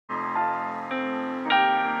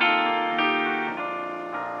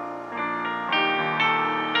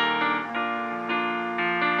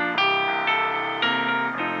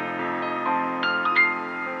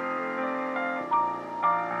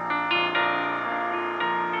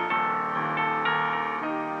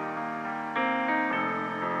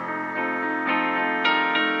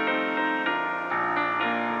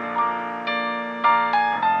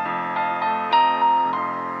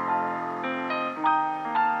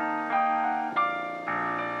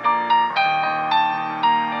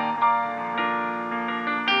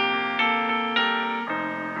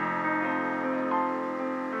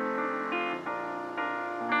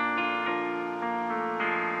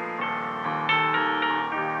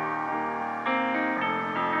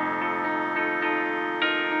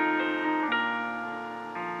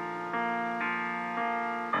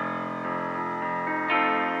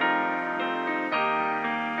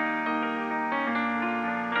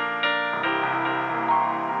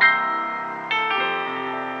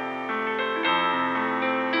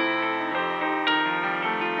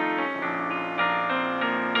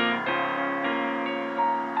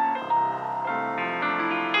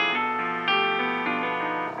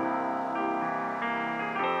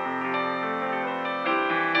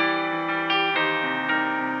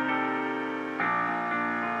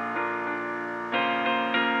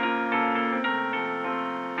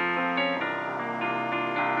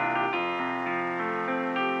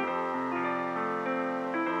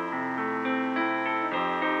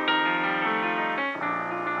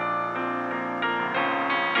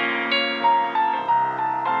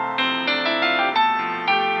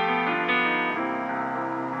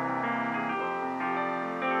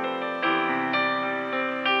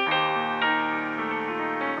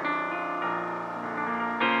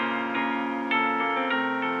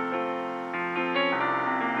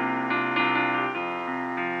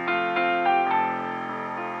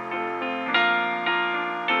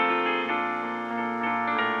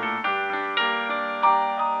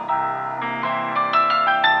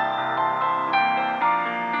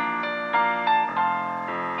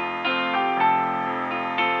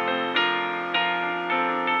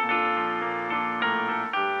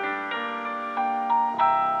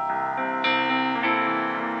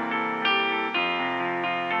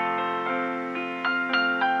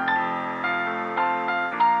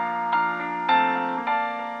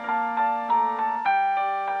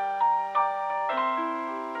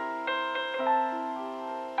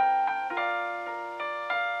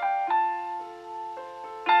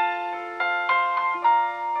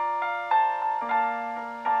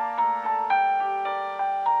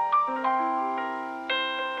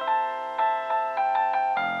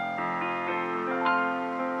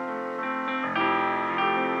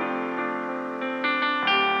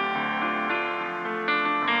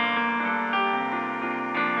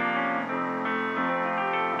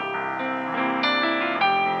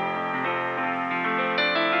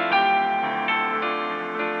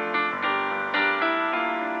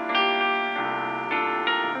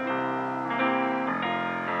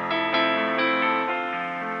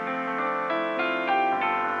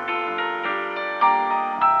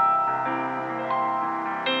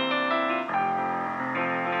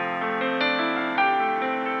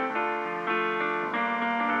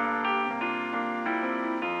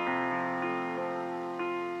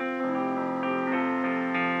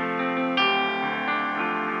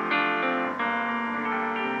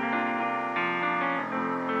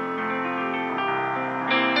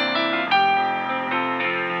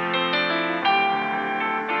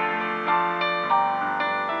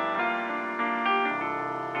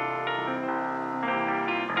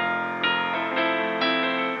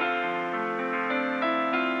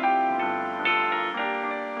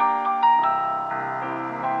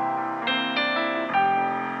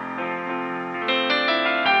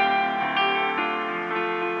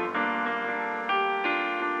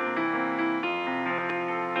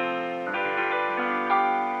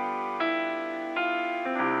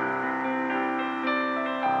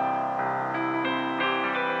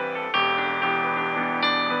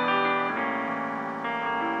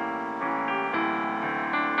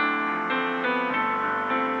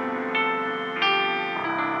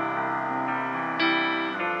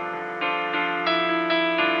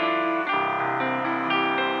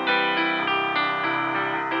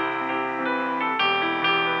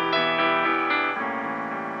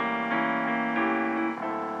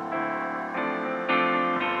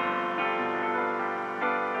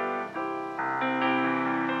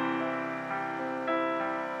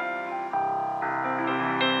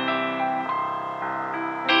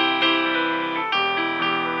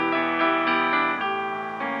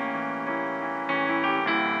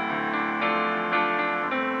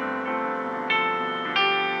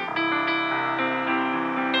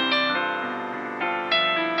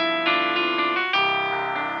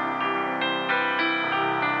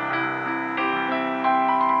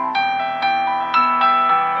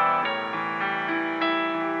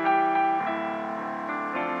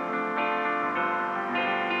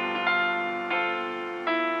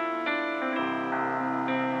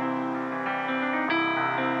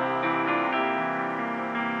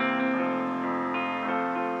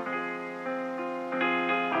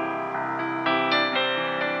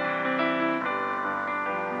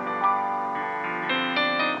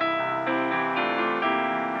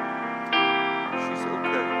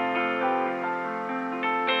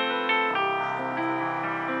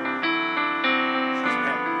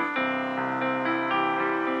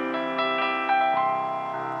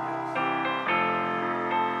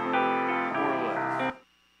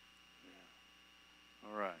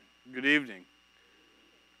Good evening.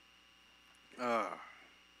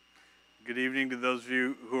 Good evening to those of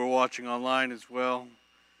you who are watching online as well.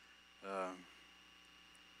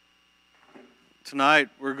 Tonight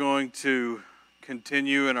we're going to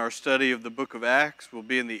continue in our study of the book of Acts. We'll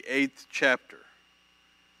be in the 8th chapter.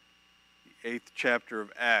 The 8th chapter of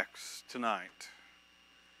Acts tonight.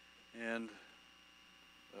 And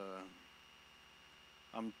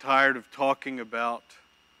I'm tired of talking about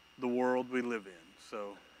the world we live in.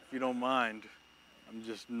 So if you don't mind, I'm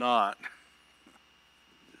just not.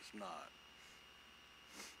 Just not.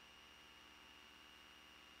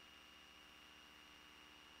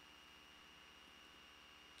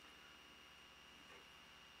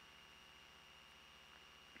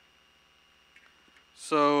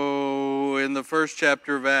 So in the first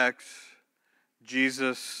chapter of Acts,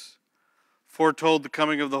 Jesus foretold the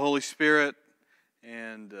coming of the Holy Spirit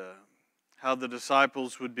and how the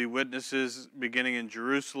disciples would be witnesses beginning in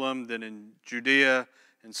Jerusalem, then in Judea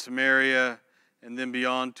and Samaria, and then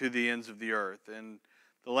beyond to the ends of the earth. And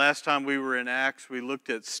the last time we were in Acts, we looked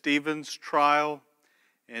at Stephen's trial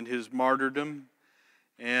and his martyrdom.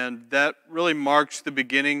 And that really marks the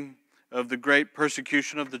beginning of the great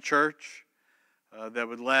persecution of the church that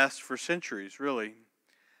would last for centuries, really.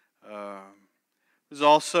 It was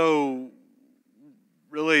also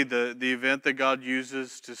really the event that God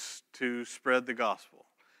uses to spread the gospel,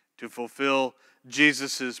 to fulfill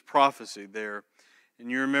Jesus' prophecy there. And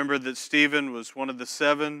you remember that Stephen was one of the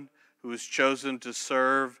 7 who was chosen to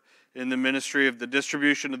serve in the ministry of the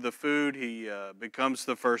distribution of the food. He becomes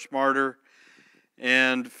the first martyr.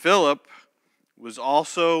 And Philip was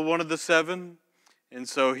also one of the 7. And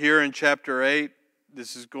so here in chapter 8,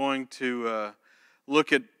 this is going to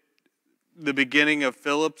look at the beginning of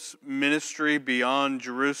Philip's ministry beyond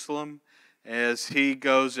Jerusalem as he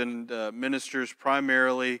goes and ministers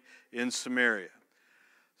primarily in Samaria.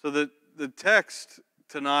 So the text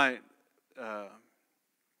tonight,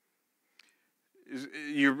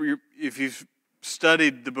 if you've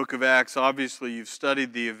studied the book of Acts, obviously you've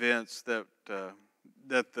studied the events that the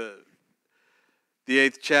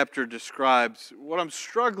 8th chapter describes. What I'm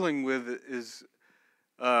struggling with is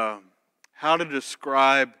how to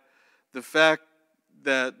describe the fact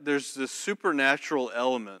that there's this supernatural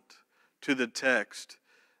element to the text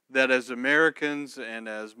that as Americans and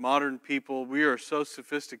as modern people, we are so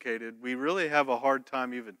sophisticated, we really have a hard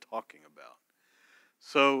time even talking about.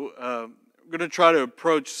 So I'm going to try to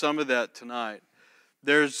approach some of that tonight.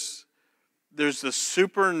 There's the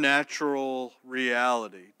supernatural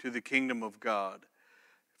reality to the kingdom of God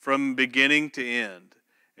from beginning to end.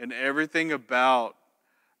 And everything about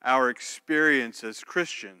our experience as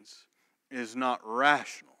Christians is not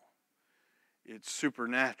rational. It's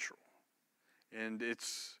supernatural. And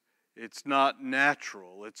it's not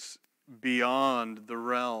natural. It's beyond the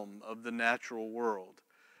realm of the natural world.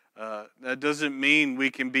 That doesn't mean we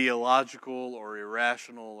can be illogical or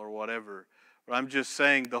irrational or whatever. But I'm just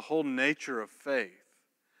saying the whole nature of faith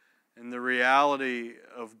and the reality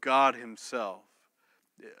of God Himself,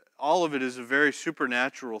 all of it is a very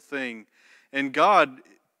supernatural thing. And God,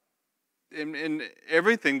 in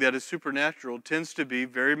everything that is supernatural, tends to be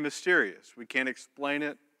very mysterious. We can't explain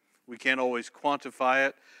it. We can't always quantify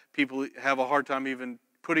it. People have a hard time even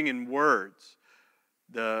putting in words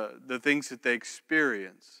the things that they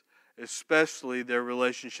experience, especially their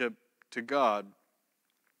relationship to God.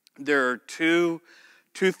 There are two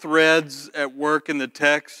threads at work in the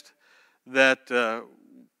text that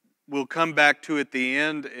we'll come back to at the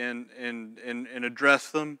end and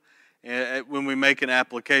address them when we make an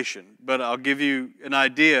application. But I'll give you an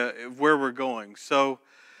idea of where we're going. So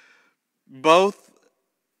both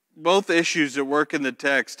issues that work in the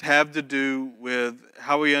text have to do with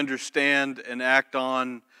how we understand and act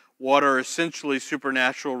on what are essentially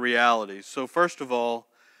supernatural realities. So first of all,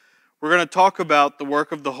 we're going to talk about the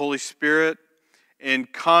work of the Holy Spirit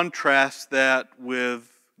and contrast that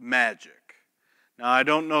with magic. Now, I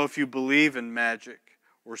don't know if you believe in magic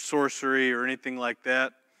or sorcery or anything like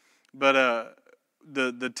that, but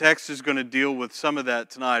the text is going to deal with some of that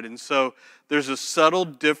tonight. And so there's a subtle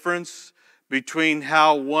difference between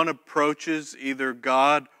how one approaches either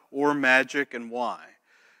God or magic and why.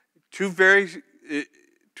 Two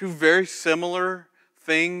very similar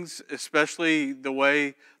things, especially the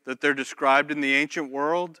way that they're described in the ancient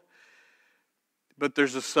world, but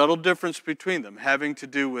there's a subtle difference between them having to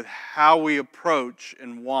do with how we approach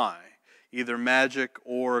and why, either magic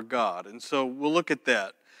or God. And so we'll look at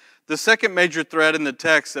that. The second major thread in the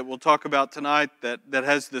text that we'll talk about tonight that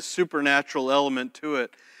has this supernatural element to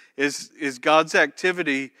it is God's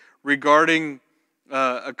activity regarding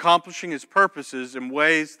accomplishing His purposes in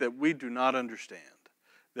ways that we do not understand.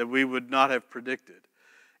 that we would not have predicted.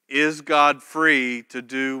 Is God free to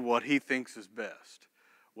do what he thinks is best?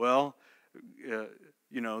 Well,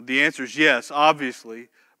 the answer is yes, obviously,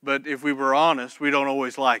 but if we were honest, we don't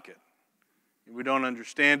always like it. We don't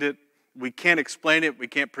understand it. We can't explain it. We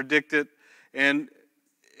can't predict it. And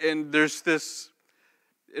there's this,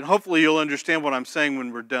 and hopefully you'll understand what I'm saying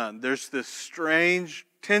when we're done. There's this strange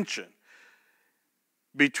tension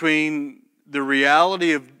between the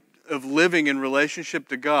reality of living in relationship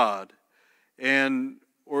to God and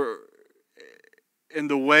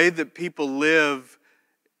the way that people live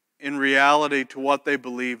in reality to what they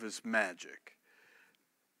believe is magic.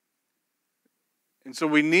 And so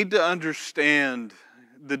we need to understand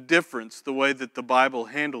the difference, the way that the Bible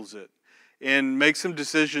handles it, and make some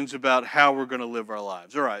decisions about how we're going to live our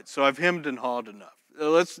lives. All right, so I've hemmed and hawed enough.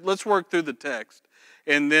 Let's work through the text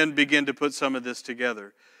and then begin to put some of this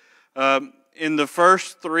together. In the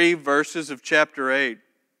first 3 verses of chapter 8,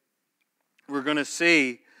 we're going to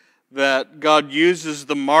see that God uses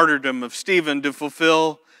the martyrdom of Stephen to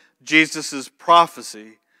fulfill Jesus'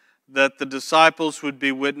 prophecy that the disciples would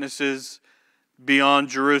be witnesses beyond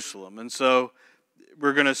Jerusalem. And so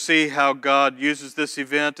we're going to see how God uses this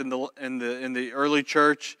event in the early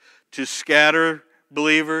church to scatter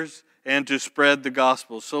believers and to spread the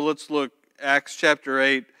gospel. So let's look Acts chapter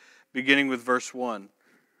 8, beginning with verse 1.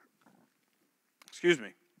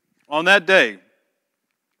 On that day,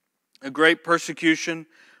 a great persecution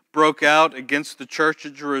broke out against the church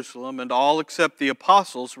at Jerusalem, and all except the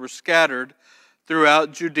apostles were scattered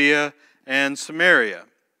throughout Judea and Samaria.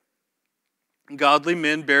 Godly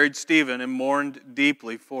men buried Stephen and mourned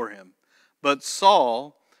deeply for him. But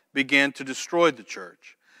Saul began to destroy the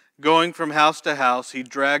church. Going from house to house, he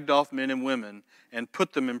dragged off men and women and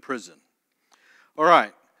put them in prison. All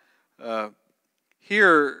right.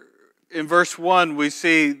 Here in verse 1, we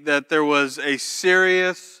see that there was a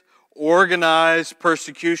serious, organized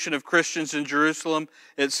persecution of Christians in Jerusalem.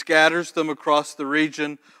 It scatters them across the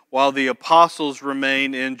region while the apostles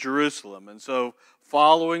remain in Jerusalem. And so,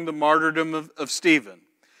 following the martyrdom of Stephen,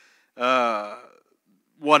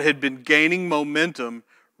 what had been gaining momentum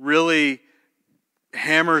really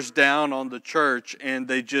hammers down on the church, and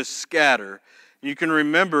they just scatter. You can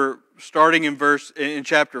remember, starting in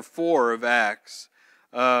chapter 4 of Acts,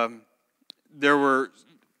 there were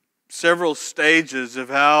several stages of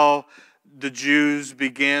how the Jews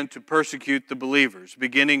began to persecute the believers.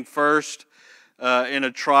 Beginning first in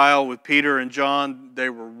a trial with Peter and John, they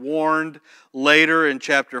were warned. Later in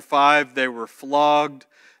chapter 5, they were flogged.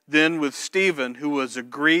 Then with Stephen, who was a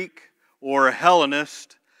Greek or a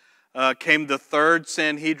Hellenist, came the third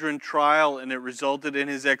Sanhedrin trial, and it resulted in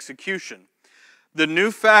his execution. The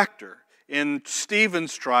new factor in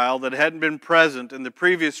Stephen's trial that hadn't been present in the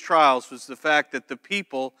previous trials was the fact that the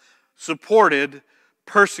people supported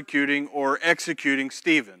persecuting or executing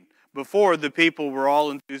Stephen. Before, the people were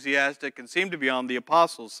all enthusiastic and seemed to be on the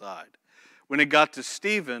apostles' side. When it got to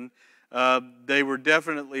Stephen, they were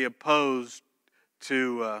definitely opposed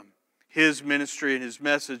to his ministry and his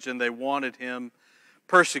message, and they wanted him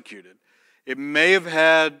persecuted. It may have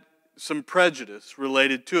had some prejudice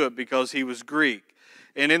related to it because he was Greek.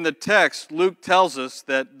 And in the text, Luke tells us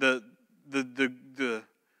that the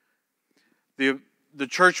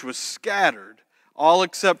church was scattered, all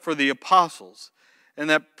except for the apostles. And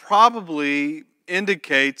that probably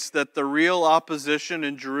indicates that the real opposition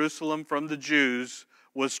in Jerusalem from the Jews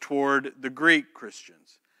was toward the Greek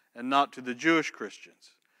Christians and not to the Jewish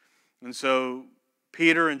Christians. And so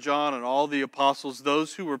Peter and John and all the apostles,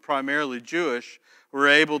 those who were primarily Jewish, were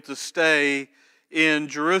able to stay in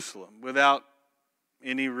Jerusalem without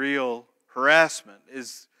any real harassment,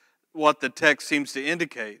 is what the text seems to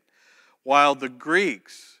indicate. While the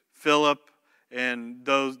Greeks, Philip and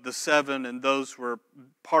the 7 and those who were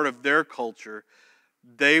part of their culture,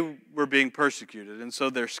 they were being persecuted, and so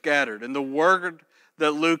they're scattered. And the word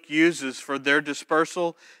that Luke uses for their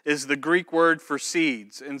dispersal is the Greek word for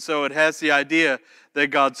seeds. And so it has the idea that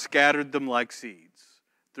God scattered them like seeds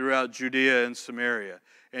throughout Judea and Samaria.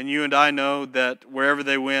 And you and I know that wherever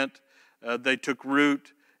they went, they took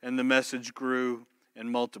root, and the message grew and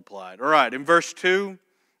multiplied. All right, in verse 2,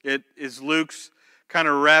 it is Luke's kind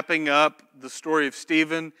of wrapping up the story of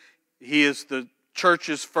Stephen. He is the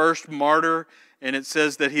church's first martyr, and it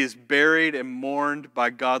says that he is buried and mourned by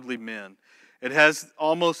godly men. It has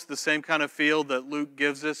almost the same kind of feel that Luke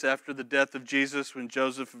gives us after the death of Jesus when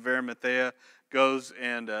Joseph of Arimathea goes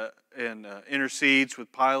and intercedes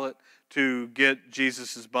with Pilate to get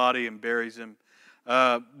Jesus' body and buries him.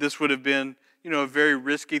 This would have been, a very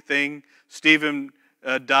risky thing. Stephen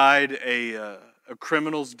died a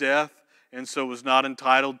criminal's death, and so was not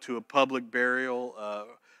entitled to a public burial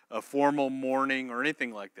a formal mourning or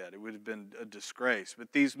anything like that. It would have been a disgrace.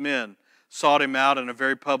 But these men sought him out in a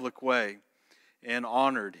very public way and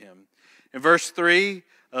honored him. In verse 3,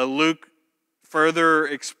 Luke further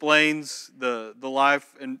explains the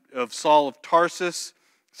life of Saul of Tarsus,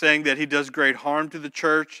 saying that he does great harm to the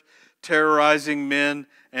church, terrorizing men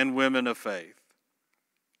and women of faith.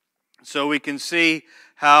 So we can see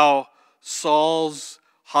how Saul's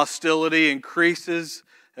hostility increases.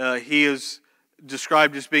 He is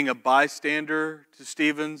described as being a bystander to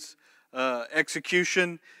Stephen's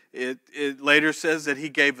execution. It later says that he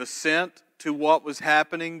gave assent to what was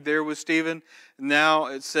happening there with Stephen. Now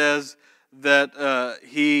it says that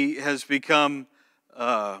he has become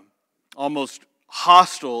almost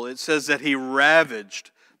hostile. It says that he ravaged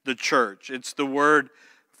the church. It's the word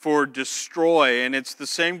for destroy, and it's the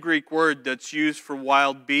same Greek word that's used for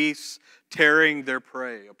wild beasts tearing their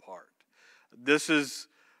prey apart. This is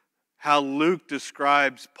how Luke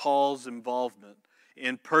describes Paul's involvement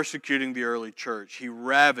in persecuting the early church. He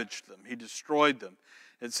ravaged them. He destroyed them.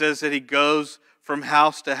 It says that he goes from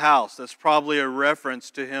house to house. That's probably a reference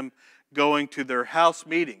to him going to their house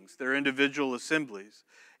meetings, their individual assemblies,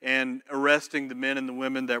 and arresting the men and the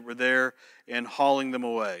women that were there and hauling them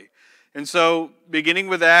away. And so, beginning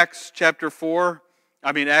with Acts chapter 8,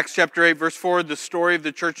 verse 4, the story of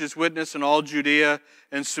the church's witness in all Judea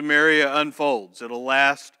and Samaria unfolds. It'll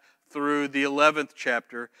last through the 11th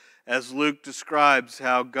chapter as Luke describes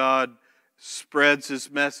how God spreads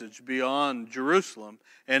his message beyond Jerusalem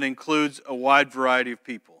and includes a wide variety of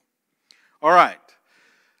people. All right.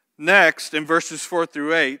 Next, in verses 4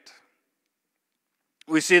 through 8,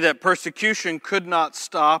 we see that persecution could not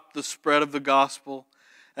stop the spread of the gospel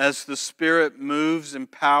as the Spirit moves in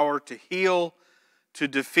power to heal, to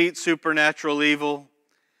defeat supernatural evil,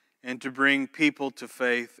 and to bring people to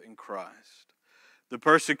faith in Christ. The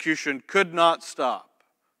persecution could not stop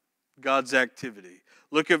God's activity.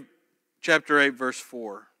 Look at chapter 8, verse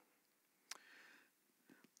 4.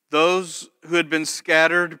 Those who had been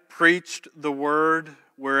scattered preached the word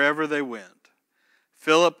wherever they went.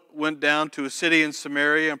 Philip went down to a city in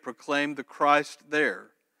Samaria and proclaimed the Christ there.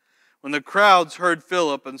 When the crowds heard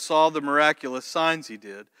Philip and saw the miraculous signs he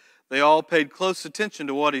did, they all paid close attention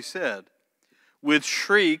to what he said. With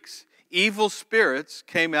shrieks, evil spirits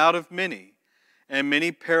came out of many, and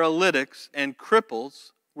many paralytics and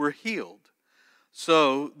cripples were healed.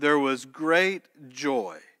 So there was great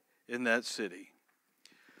joy in that city.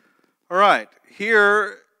 All right,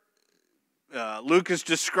 here Luke is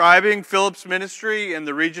describing Philip's ministry in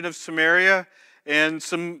the region of Samaria, and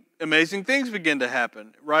some amazing things begin to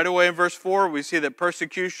happen. Right away in verse 4, we see that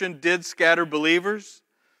persecution did scatter believers,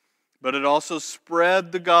 but it also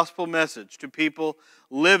spread the gospel message to people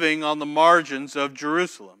living on the margins of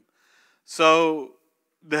Jerusalem. So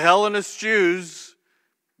the Hellenist Jews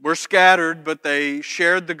were scattered, but they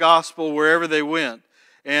shared the gospel wherever they went.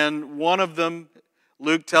 And one of them,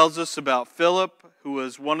 Luke tells us about Philip, who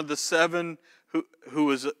was one of the 7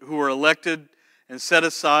 who were elected and set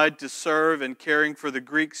aside to serve in caring for the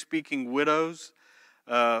Greek-speaking widows.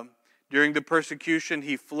 During the persecution,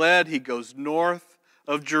 he fled. He goes north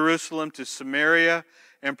of Jerusalem to Samaria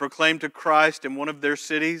and proclaimed to Christ in one of their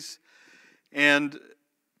cities. And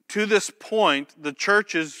to this point, the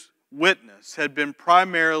church's witness had been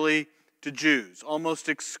primarily to Jews, almost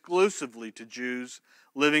exclusively to Jews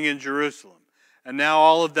living in Jerusalem. And now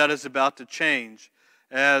all of that is about to change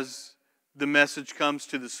as the message comes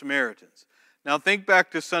to the Samaritans. Now think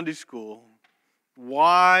back to Sunday school.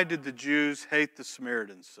 Why did the Jews hate the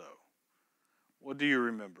Samaritans so? What do you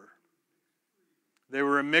remember? They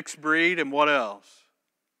were a mixed breed, and what else?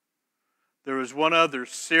 There was one other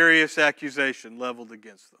serious accusation leveled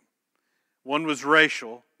against them. One was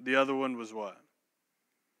racial, the other one was what?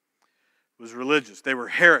 It was religious. They were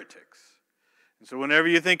heretics. And so whenever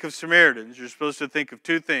you think of Samaritans, you're supposed to think of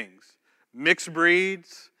 2 things. Mixed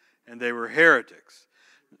breeds, and they were heretics.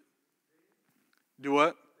 Do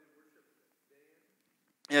what?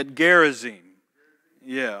 At Gerizim.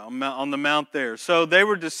 Yeah, on the mount there. So they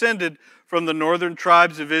were descended from the northern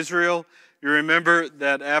tribes of Israel. You remember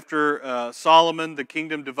that after Solomon, the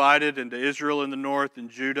kingdom divided into Israel in the north and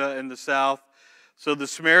Judah in the south. So the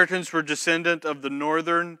Samaritans were descendant of the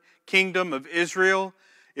northern kingdom of Israel.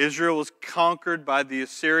 Israel was conquered by the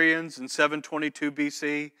Assyrians in 722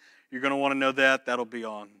 BC. You're going to want to know that. That'll be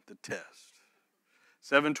on the test.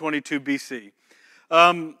 722 BC.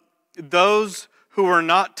 Those who were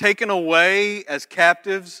not taken away as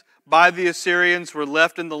captives by the Assyrians were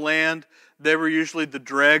left in the land. They were usually the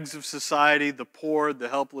dregs of society, the poor, the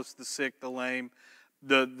helpless, the sick, the lame,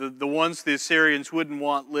 the ones the Assyrians wouldn't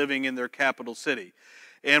want living in their capital city.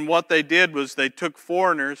 And what they did was they took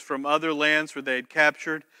foreigners from other lands where they had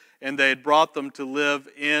captured, and they had brought them to live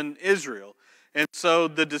in Israel. And so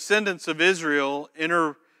the descendants of Israel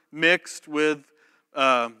intermixed with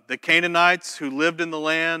the Canaanites who lived in the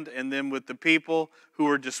land, and then with the people who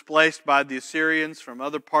were displaced by the Assyrians from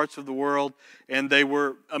other parts of the world, and they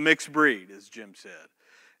were a mixed breed, as Jim said.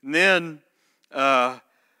 And then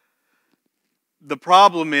the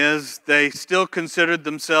problem is they still considered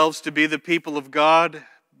themselves to be the people of God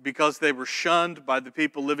because they were shunned by the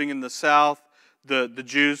people living in the south, the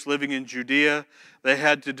Jews living in Judea. They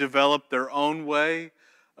had to develop their own way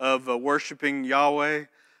of worshiping Yahweh.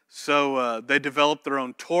 So they developed their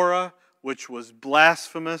own Torah, which was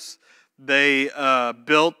blasphemous. They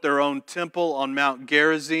built their own temple on Mount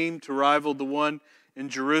Gerizim to rival the one in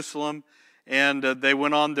Jerusalem. And they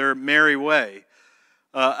went on their merry way.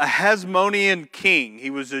 A Hasmonean king, he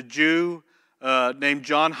was a Jew named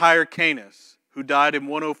John Hyrcanus, who died in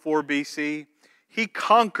 104 BC. He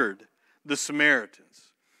conquered the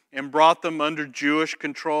Samaritans and brought them under Jewish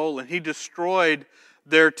control, and he destroyed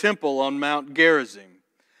their temple on Mount Gerizim.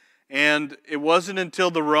 And it wasn't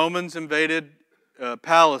until the Romans invaded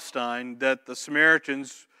Palestine that the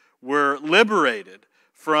Samaritans were liberated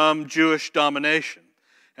from Jewish domination.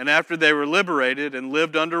 And after they were liberated and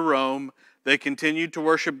lived under Rome, they continued to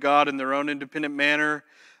worship God in their own independent manner.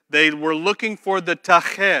 They were looking for the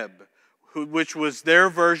Tacheb, which was their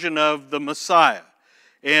version of the Messiah.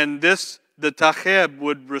 And the Tacheb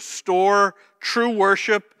would restore true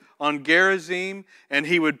worship on Gerizim, and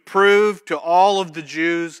he would prove to all of the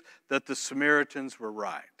Jews that the Samaritans were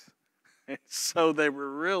right. And so they were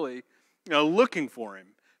really looking for him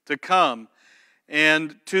to come.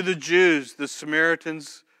 And to the Jews, the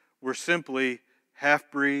Samaritans were simply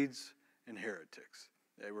half-breeds and heretics.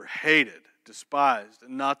 They were hated, despised,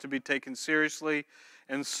 and not to be taken seriously,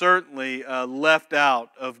 and certainly left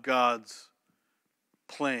out of God's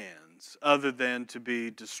plans, other than to be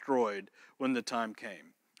destroyed when the time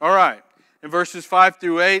came. All right, in verses 5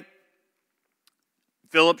 through 8,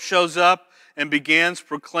 Philip shows up and begins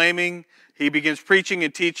proclaiming, he begins preaching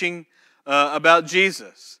and teaching about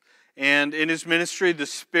Jesus. And in his ministry, the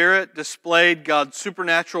Spirit displayed God's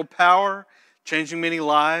supernatural power, changing many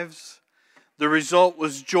lives. The result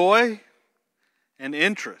was joy and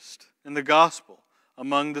interest in the gospel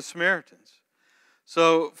among the Samaritans.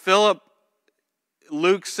 So Philip,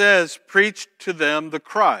 Luke says, preached to them the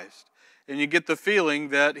Christ. And you get the feeling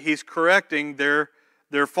that he's correcting their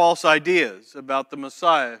false ideas about the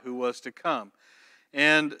Messiah who was to come.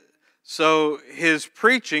 And so his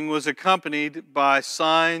preaching was accompanied by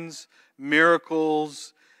signs,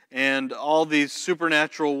 miracles, and all these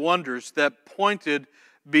supernatural wonders that pointed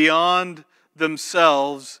beyond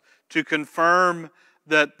themselves to confirm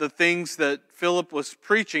that the things that Philip was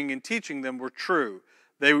preaching and teaching them were true.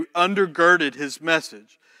 They undergirded his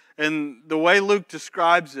message. And the way Luke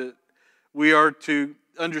describes it, we are to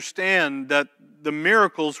understand that the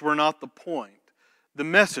miracles were not the point. The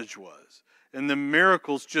message was. And the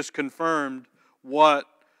miracles just confirmed what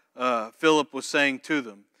Philip was saying to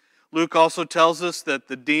them. Luke also tells us that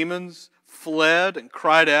the demons fled and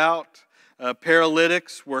cried out.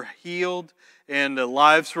 Paralytics were healed, and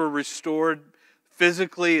lives were restored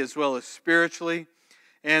physically as well as spiritually.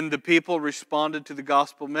 And the people responded to the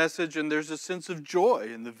gospel message, and there's a sense of joy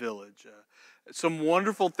in the village. Some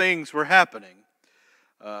wonderful things were happening.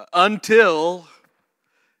 Until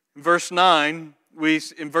verses 9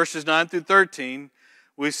 through 13,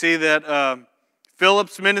 we see that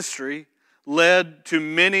Philip's ministry led to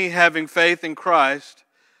many having faith in Christ,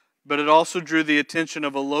 but it also drew the attention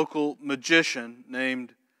of a local magician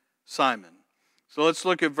named Simon. So let's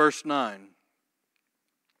look at verse 9.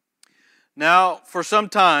 Now, for some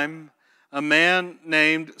time, a man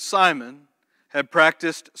named Simon had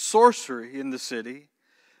practiced sorcery in the city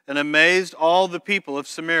and amazed all the people of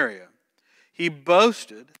Samaria. He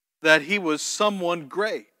boasted that he was someone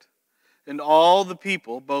great, and all the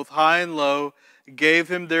people, both high and low, gave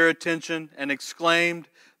him their attention and exclaimed,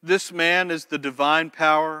 "This man is the divine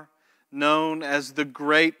power, known as the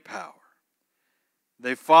great power."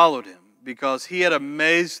 They followed him because he had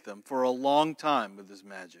amazed them for a long time with his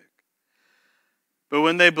magic. But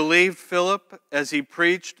when they believed Philip as he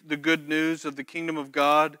preached the good news of the kingdom of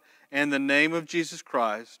God and the name of Jesus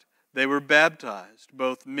Christ, they were baptized,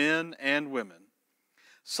 both men and women.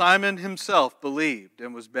 Simon himself believed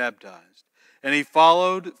and was baptized, and he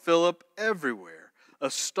followed Philip everywhere,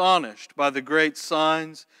 astonished by the great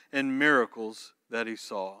signs and miracles that he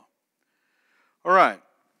saw. All right,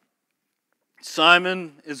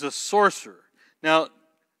 Simon is a sorcerer. Now,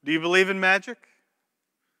 do you believe in magic?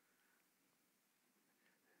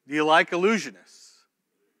 Do you like illusionists?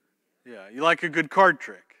 Yeah, you like a good card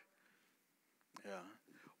trick. Yeah.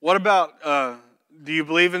 What about, do you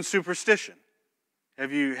believe in superstition?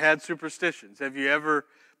 Have you had superstitions? Have you ever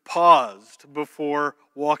paused before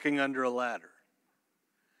walking under a ladder?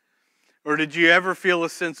 Or did you ever feel a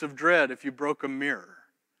sense of dread if you broke a mirror?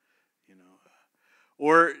 You know,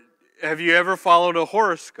 or have you ever followed a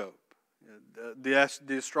horoscope, the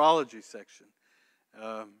astrology section?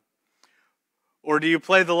 Or do you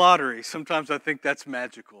play the lottery? Sometimes I think that's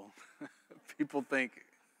magical. People think,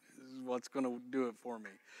 this is what's going to do it for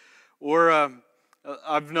me. Or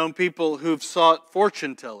I've known people who've sought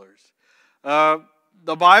fortune tellers.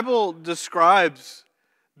 The Bible describes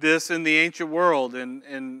this in the ancient world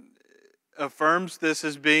and affirms this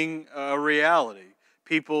as being a reality.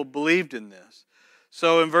 People believed in this.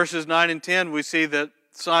 So in verses 9 and 10, we see that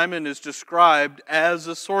Simon is described as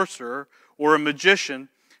a sorcerer or a magician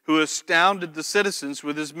who astounded the citizens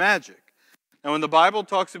with his magic. Now, when the Bible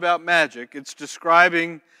talks about magic, it's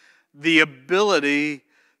describing the ability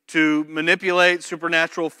to manipulate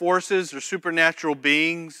supernatural forces or supernatural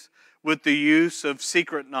beings with the use of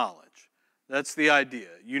secret knowledge. That's the idea.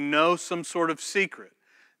 You know some sort of secret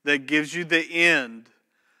that gives you the in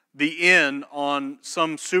on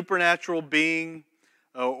some supernatural being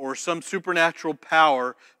or some supernatural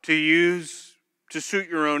power to use to suit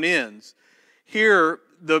your own ends. Here,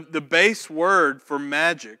 the base word for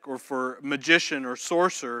magic or for magician or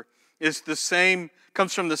sorcerer is the same,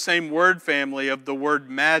 comes from the same word family of the word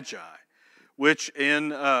magi, which in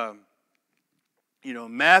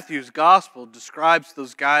Matthew's gospel describes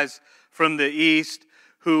those guys from the east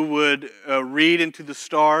who would read into the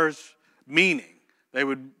stars meaning. They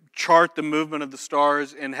would chart the movement of the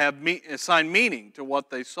stars and assign meaning to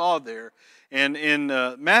what they saw there. And in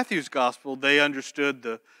Matthew's gospel, they understood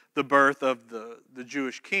the birth of the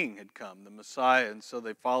Jewish king had come, the Messiah, and so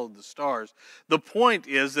they followed the stars. The point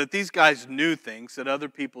is that these guys knew things that other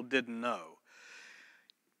people didn't know.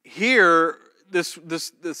 Here,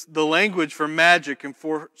 the language for magic and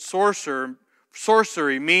for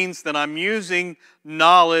sorcery means that I'm using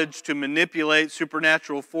knowledge to manipulate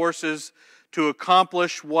supernatural forces to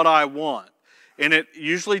accomplish what I want. And it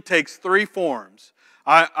usually takes three forms.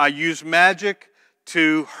 I use magic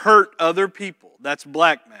to hurt other people. That's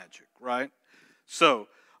black magic, right? So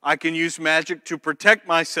I can use magic to protect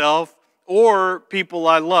myself or people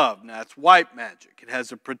I love. Now that's white magic. It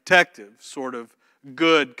has a protective sort of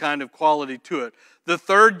good kind of quality to it. The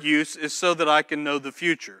third use is so that I can know the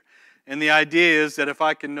future. And the idea is that if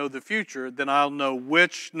I can know the future, then I'll know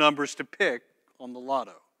which numbers to pick on the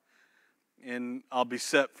lotto. And I'll be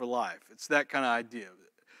set for life. It's that kind of idea.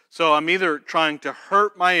 So I'm either trying to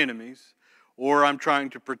hurt my enemies or I'm trying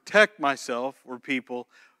to protect myself or people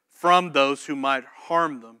from those who might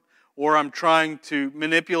harm them, or I'm trying to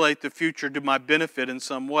manipulate the future to my benefit in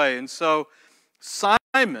some way. And so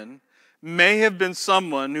Simon may have been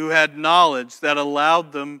someone who had knowledge that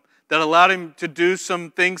allowed him to do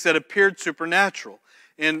some things that appeared supernatural.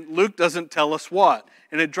 And Luke doesn't tell us what.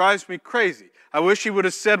 And it drives me crazy. I wish he would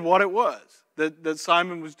have said what it was that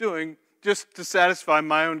Simon was doing just to satisfy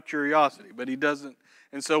my own curiosity. But he doesn't.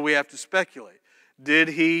 And so we have to speculate. Did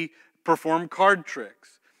he perform card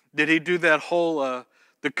tricks? Did he do that whole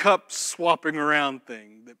the cup swapping around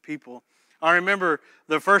thing that people... I remember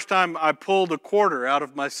the first time I pulled a quarter out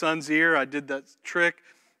of my son's ear, I did that trick.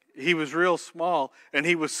 He was real small, and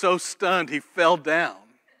he was so stunned he fell down.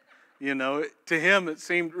 You know, to him it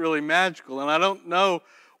seemed really magical, and I don't know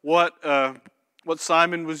what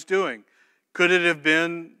Simon was doing. Could it have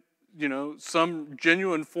been, some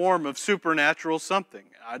genuine form of supernatural something?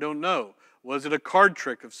 I don't know. Was it a card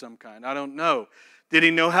trick of some kind? I don't know. Did he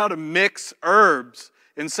know how to mix herbs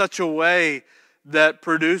in such a way that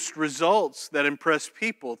produced results that impressed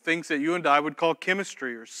people? Things that you and I would call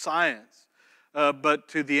chemistry or science. But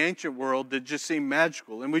to the ancient world, that just seemed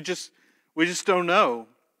magical. And we just don't know.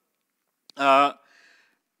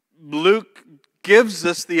 Luke gives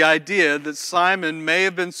us the idea that Simon may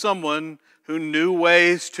have been someone who knew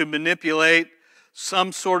ways to manipulate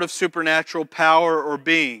some sort of supernatural power or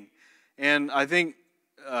being. And I think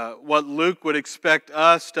what Luke would expect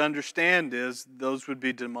us to understand is those would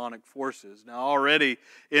be demonic forces. Now already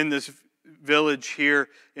in this village here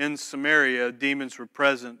in Samaria, demons were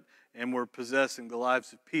present and were possessing the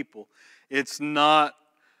lives of people. It's not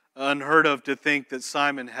unheard of to think that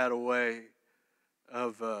Simon had a way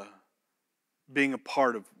of being a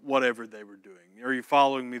part of whatever they were doing. Are you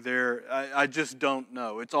following me there? I just don't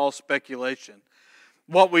know. It's all speculation.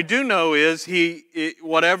 What we do know is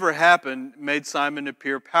whatever happened made Simon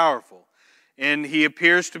appear powerful. And he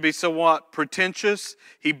appears to be somewhat pretentious.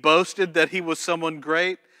 He boasted that he was someone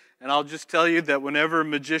great. And I'll just tell you that whenever a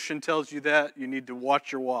magician tells you that, you need to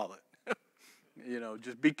watch your wallet.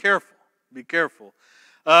 Just be careful. Be careful.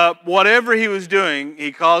 Whatever he was doing,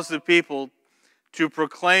 he caused the people to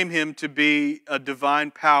proclaim him to be a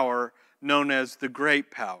divine power known as the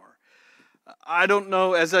great power. I don't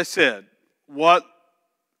know, as I said, what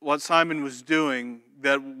Simon was doing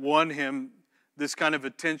that won him this kind of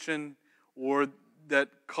attention or that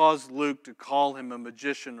caused Luke to call him a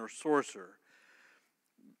magician or sorcerer.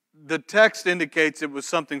 The text indicates it was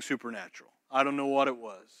something supernatural. I don't know what it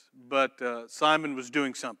was, but Simon was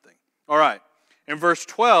doing something. All right. In verse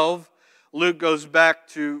 12, Luke goes back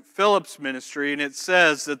to Philip's ministry, and it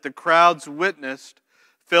says that the crowds witnessed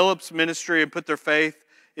Philip's ministry and put their faith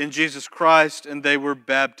in Jesus Christ, and they were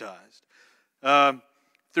baptized.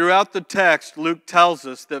 Throughout the text, Luke tells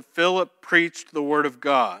us that Philip preached the Word of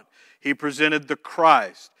God. He presented the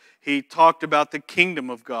Christ. He talked about the kingdom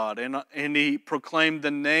of God, and he proclaimed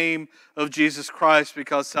the name of Jesus Christ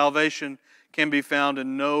because salvation can be found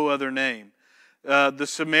in no other name. The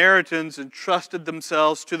Samaritans entrusted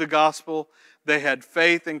themselves to the gospel. They had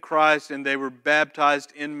faith in Christ, and they were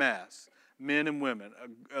baptized en masse, men and women,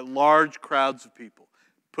 large crowds of people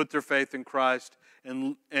put their faith in Christ,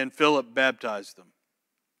 and Philip baptized them.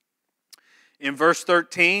 In verse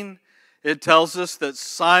 13, it tells us that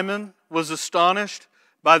Simon was astonished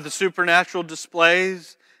by the supernatural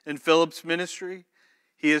displays in Philip's ministry.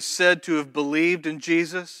 He is said to have believed in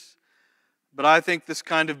Jesus, but I think this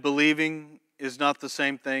kind of believing is not the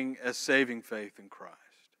same thing as saving faith in Christ.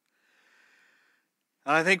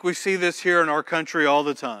 And I think we see this here in our country all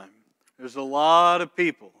the time. There's a lot of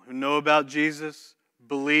people who know about Jesus,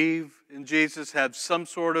 believe in Jesus, have some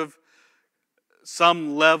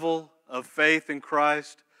level of faith in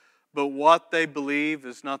Christ, but what they believe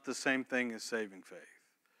is not the same thing as saving faith.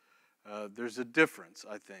 There's a difference,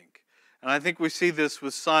 I think. And I think we see this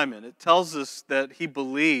with Simon. It tells us that he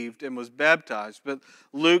believed and was baptized, but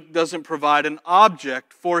Luke doesn't provide an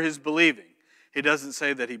object for his believing. He doesn't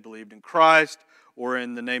say that he believed in Christ or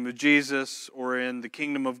in the name of Jesus or in the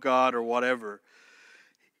kingdom of God or whatever.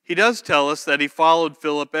 He does tell us that he followed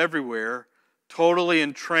Philip everywhere, totally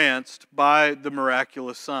entranced by the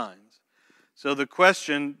miraculous signs. So the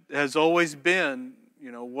question has always been,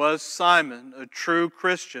 was Simon a true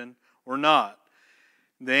Christian or not?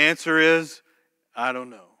 The answer is, I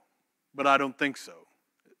don't know, but I don't think so.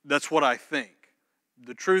 That's what I think.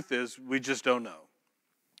 The truth is, we just don't know.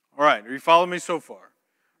 All right, are you following me so far?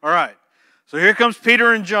 All right, so here comes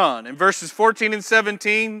Peter and John. In verses 14 and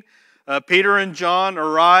 17, Peter and John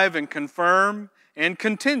arrive and confirm and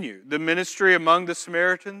continue the ministry among the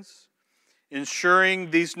Samaritans,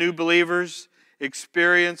 ensuring these new believers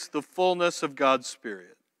experience the fullness of God's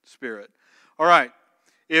Spirit. All right.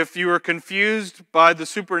 If you are confused by the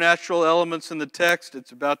supernatural elements in the text,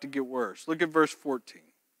 it's about to get worse. Look at verse 14.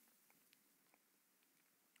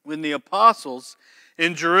 When the apostles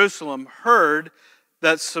in Jerusalem heard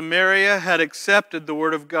that Samaria had accepted the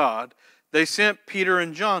word of God, they sent Peter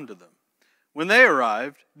and John to them. When they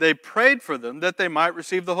arrived, they prayed for them that they might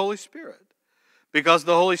receive the Holy Spirit, because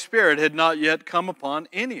the Holy Spirit had not yet come upon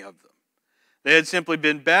any of them. They had simply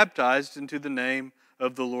been baptized into the name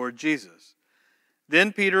of the Lord Jesus.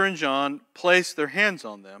 Then Peter and John placed their hands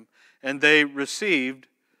on them, and they received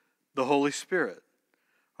the Holy Spirit.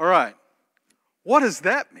 All right, what does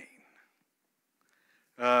that mean?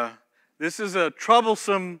 This is a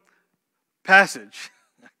troublesome passage.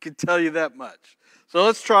 I can tell you that much. So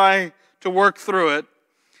let's try to work through it.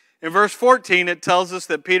 In verse 14, it tells us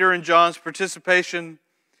that Peter and John's participation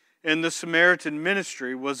in the Samaritan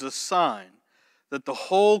ministry was a sign that the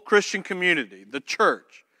whole Christian community, the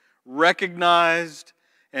church, recognized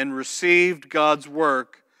and received God's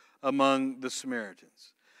work among the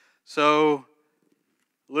Samaritans. So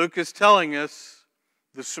Luke is telling us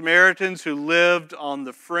the Samaritans who lived on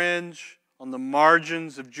the fringe, on the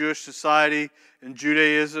margins of Jewish society and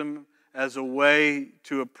Judaism as a way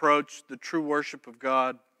to approach the true worship of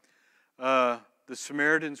God, the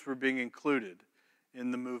Samaritans were being included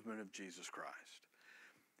in the movement of Jesus Christ.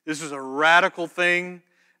 This is a radical thing.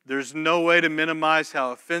 There's no way to minimize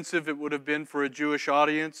how offensive it would have been for a Jewish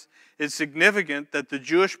audience. It's significant that the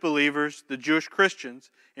Jewish believers, the Jewish Christians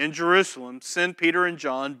in Jerusalem, sent Peter and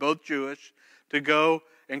John, both Jewish, to go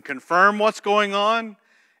and confirm what's going on.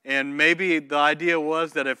 And maybe the idea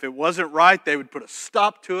was that if it wasn't right, they would put a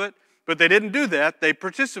stop to it. But they didn't do that. They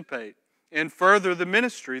participate and further the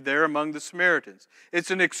ministry there among the Samaritans. It's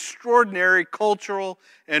an extraordinary cultural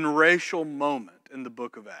and racial moment in the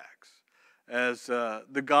book of Acts as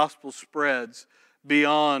the gospel spreads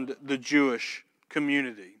beyond the Jewish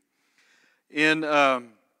community. In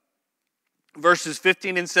verses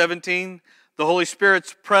 15 and 17, the Holy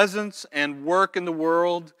Spirit's presence and work in the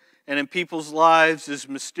world and in people's lives is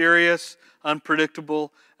mysterious,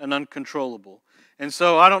 unpredictable, and uncontrollable. And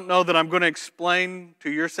so I don't know that I'm going to explain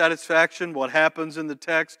to your satisfaction what happens in the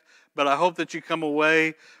text, but I hope that you come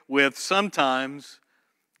away with sometimes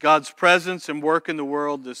God's presence and work in the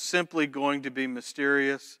world is simply going to be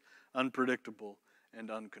mysterious, unpredictable,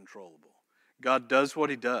 and uncontrollable. God does what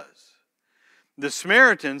He does. The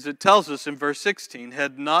Samaritans, it tells us in verse 16,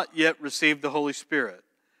 had not yet received the Holy Spirit.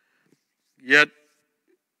 Yet,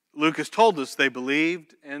 Luke has told us they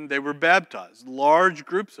believed and they were baptized, large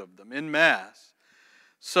groups of them, en masse.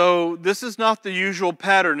 So this is not the usual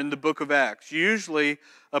pattern in the book of Acts. Usually,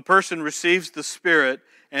 a person receives the Spirit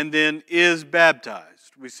and then is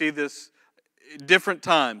baptized. We see this different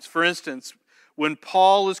times. For instance, when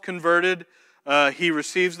Paul is converted, he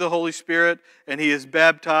receives the Holy Spirit and he is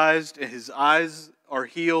baptized and his eyes are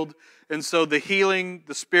healed. And so the healing,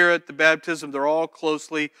 the Spirit, the baptism, they're all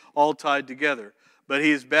closely all tied together. But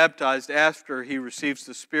he is baptized after he receives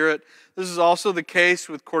the Spirit. This is also the case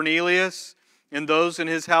with Cornelius and those in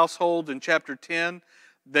his household in chapter 10.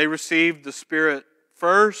 They received the Spirit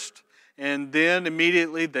first and then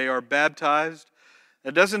immediately they are baptized.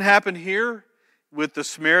 That doesn't happen here with the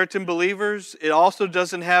Samaritan believers. It also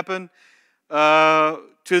doesn't happen to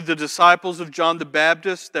the disciples of John the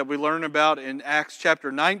Baptist that we learn about in Acts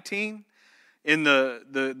chapter 19 in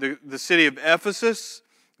the city of Ephesus.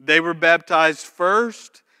 They were baptized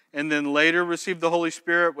first and then later received the Holy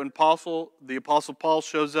Spirit when the Apostle Paul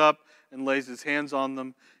shows up and lays his hands on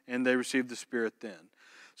them and they receive the Spirit then.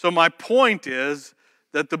 So my point is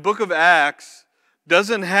that the book of Acts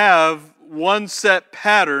doesn't have one set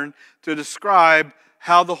pattern to describe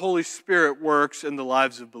how the Holy Spirit works in the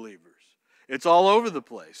lives of believers. It's all over the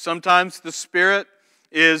place. Sometimes the Spirit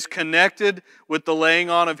is connected with the laying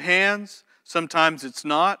on of hands. Sometimes it's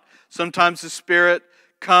not. Sometimes the Spirit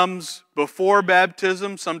comes before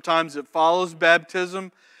baptism. Sometimes it follows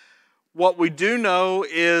baptism. What we do know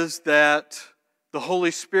is that the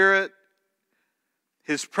Holy Spirit,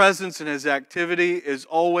 His presence and His activity is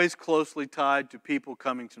always closely tied to people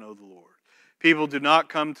coming to know the Lord. People do not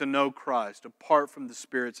come to know Christ apart from the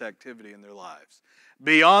Spirit's activity in their lives.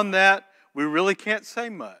 Beyond that, we really can't say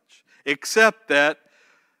much, except that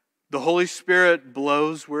the Holy Spirit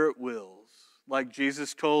blows where it wills. Like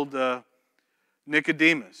Jesus told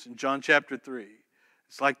Nicodemus in John chapter 3.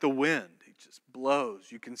 It's like the wind. He just blows.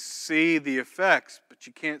 You can see the effects, but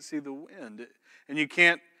you can't see the wind. And you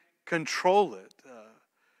can't control it.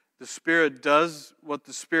 The Spirit does what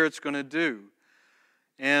the Spirit's going to do.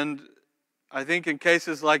 And I think in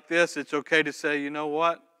cases like this, it's okay to say, you know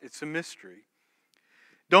what? It's a mystery.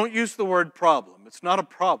 Don't use the word problem. It's not a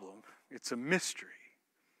problem. It's a mystery.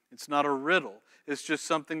 It's not a riddle. It's just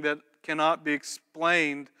something that cannot be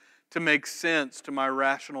explained to make sense to my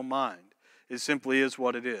rational mind. It simply is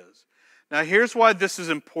what it is. Now, here's why this is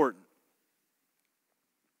important.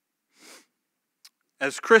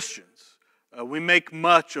 As Christians, we make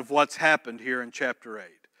much of what's happened here in chapter 8.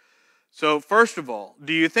 So, first of all,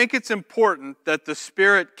 do you think it's important that the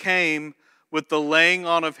Spirit came with the laying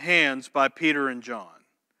on of hands by Peter and John?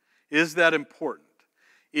 Is that important?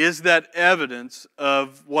 Is that evidence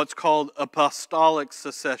of what's called apostolic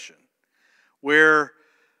succession, where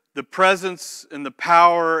the presence and the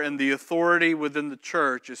power and the authority within the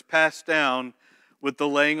church is passed down with the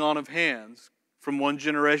laying on of hands from one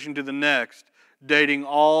generation to the next, dating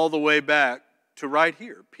all the way back to right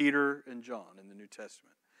here, Peter and John in the New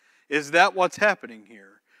Testament? Is that what's happening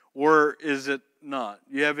here, or is it not?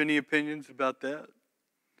 You have any opinions about that?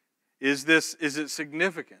 Is it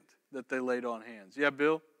significant that they laid on hands? Yeah,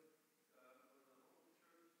 Bill?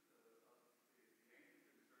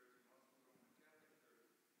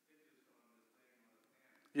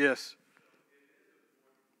 Yes.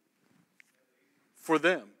 For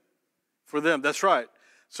them. For them, that's right.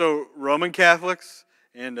 So Roman Catholics,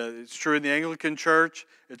 and it's true in the Anglican Church,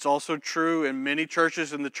 it's also true in many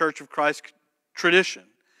churches in the Church of Christ tradition,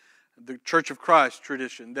 the Church of Christ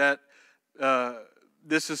tradition, that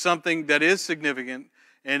this is something that is significant,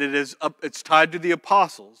 and it's tied to the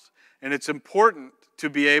apostles, and it's important to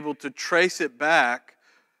be able to trace it back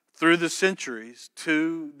through the centuries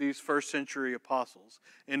to these first century apostles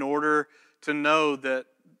in order to know that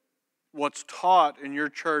what's taught in your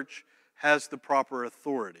church has the proper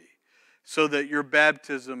authority so that your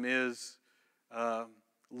baptism is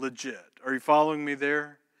legit. Are you following me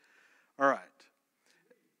there? All right.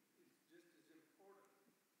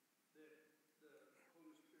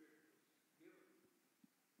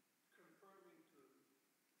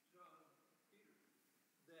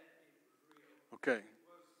 Okay.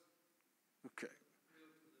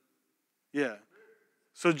 Yeah.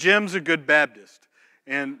 So Jim's a good Baptist.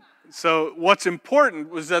 And so what's important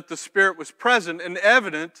was that the Spirit was present and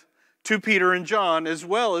evident to Peter and John as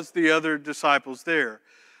well as the other disciples there.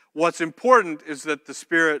 What's important is that the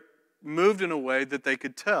Spirit moved in a way that they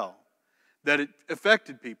could tell, that it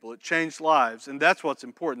affected people, it changed lives, and that's what's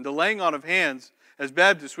important. The laying on of hands, as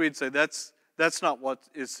Baptists, we'd say that's not what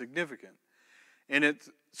is significant. And it's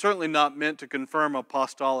certainly not meant to confirm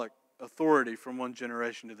apostolic authority from one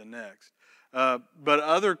generation to the next. But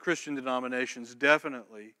other Christian denominations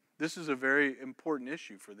definitely, this is a very important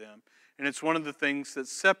issue for them. And it's one of the things that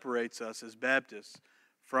separates us as Baptists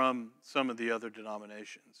from some of the other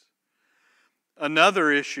denominations.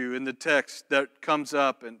 Another issue in the text that comes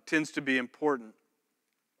up and tends to be important,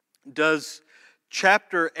 does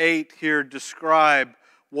chapter 8 here describe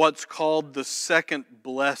what's called the second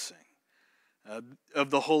blessing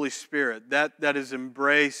of the Holy Spirit that is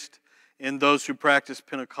embraced in those who practice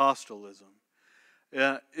Pentecostalism?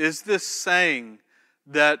 Is this saying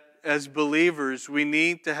that as believers we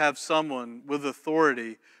need to have someone with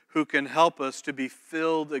authority who can help us to be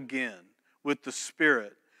filled again with the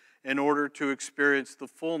Spirit in order to experience the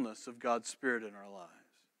fullness of God's Spirit in our lives?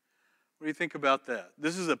 What do you think about that?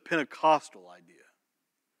 This is a Pentecostal idea,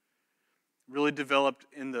 really developed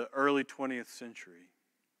in the early 20th century.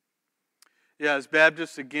 Yeah, as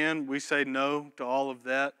Baptists, again, we say no to all of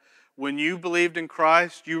that. When you believed in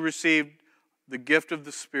Christ, you received the gift of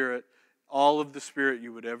the Spirit, all of the Spirit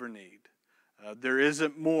you would ever need. There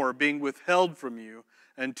isn't more being withheld from you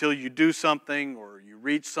until you do something or you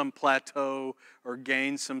reach some plateau or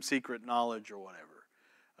gain some secret knowledge or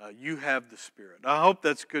whatever. You have the Spirit. I hope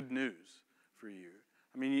that's good news for you.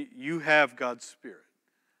 I mean, you have God's Spirit.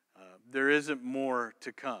 There isn't more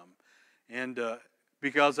to come. And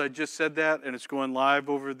because I just said that and it's going live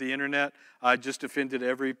over the internet, I just offended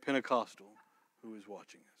every Pentecostal who is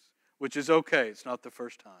watching this, which is okay. It's not the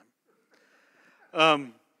first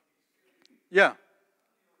time. Yeah.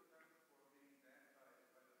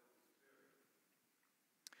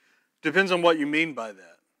 Depends on what you mean by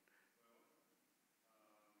that.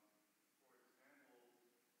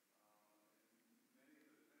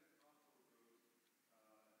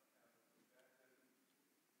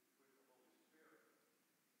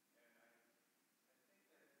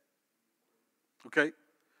 Okay.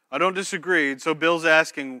 I don't disagree. So Bill's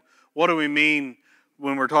asking, what do we mean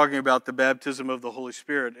when we're talking about the baptism of the Holy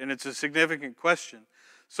Spirit? And it's a significant question.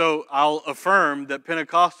 So I'll affirm that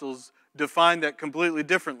Pentecostals define that completely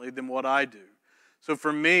differently than what I do. So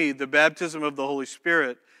for me, the baptism of the Holy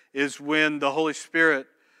Spirit is when the Holy Spirit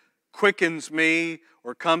quickens me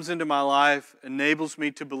or comes into my life, enables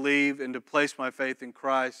me to believe and to place my faith in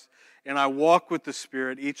Christ, and I walk with the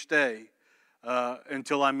Spirit each day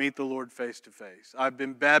until I meet the Lord face to face. I've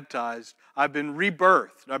been baptized. I've been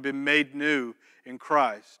rebirthed. I've been made new in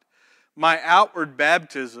Christ. My outward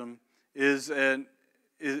baptism in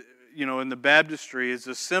the baptistry is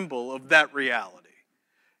a symbol of that reality.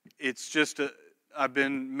 It's just I've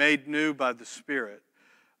been made new by the Spirit.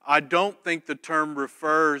 I don't think the term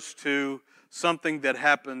refers to something that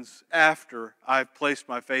happens after I've placed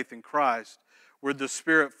my faith in Christ, where the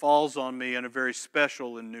Spirit falls on me in a very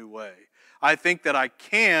special and new way. I think that I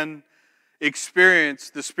can experience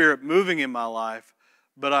the Spirit moving in my life,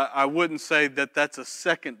 but I wouldn't say that that's a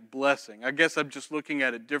second blessing. I guess I'm just looking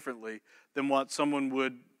at it differently than what someone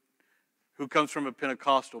who comes from a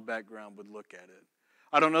Pentecostal background would look at it.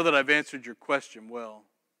 I don't know that I've answered your question well.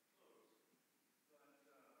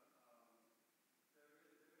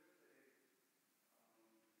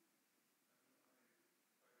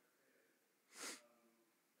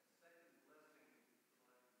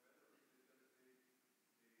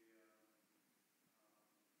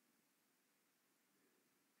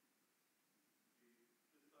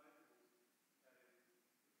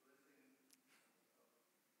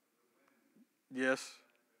 Yes.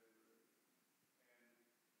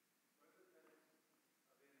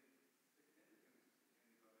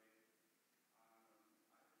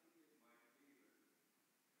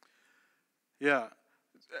 Yeah.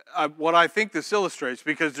 What I think this illustrates,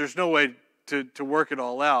 because there's no way to work it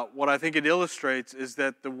all out, what I think it illustrates is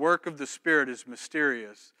that the work of the Spirit is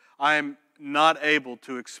mysterious. I am not able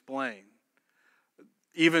to explain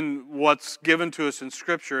even what's given to us in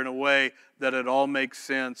Scripture in a way that it all makes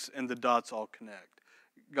sense and the dots all connect.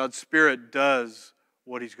 God's Spirit does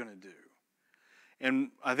what He's going to do. And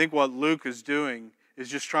I think what Luke is doing is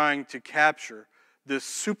just trying to capture this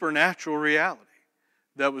supernatural reality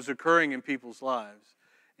that was occurring in people's lives.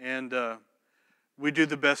 And we do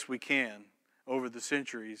the best we can over the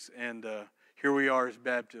centuries. And here we are as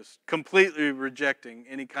Baptists, completely rejecting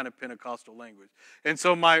any kind of Pentecostal language. And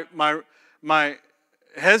so my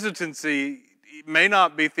hesitancy may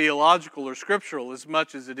not be theological or scriptural as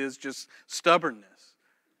much as it is just stubbornness.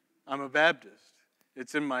 I'm a Baptist.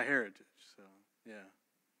 It's in my heritage. So,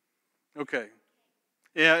 yeah. Okay.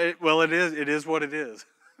 Yeah, it is. It is what it is.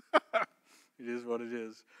 It is what it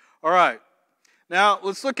is. All right. Now,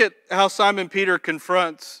 let's look at how Simon Peter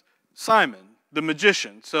confronts Simon, the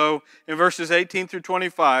magician. So, in verses 18 through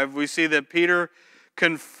 25, we see that Peter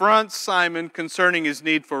confronts Simon concerning his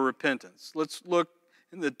need for repentance. Let's look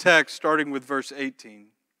in the text, starting with verse 18.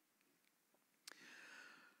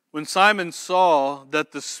 When Simon saw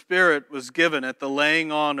that the Spirit was given at the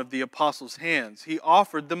laying on of the apostles' hands, he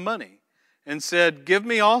offered them money and said, "Give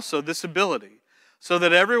me also this ability, so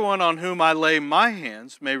that everyone on whom I lay my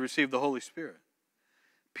hands may receive the Holy Spirit."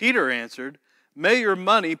 Peter answered, "May your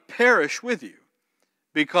money perish with you,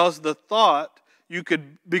 because you thought you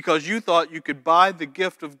could buy the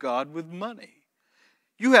gift of God with money.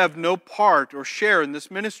 You have no part or share in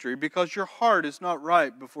this ministry, because your heart is not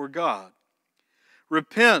right before God.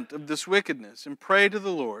 Repent of this wickedness and pray to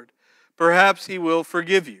the Lord. Perhaps He will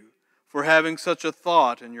forgive you for having such a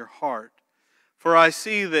thought in your heart. For I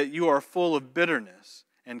see that you are full of bitterness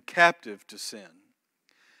and captive to sin."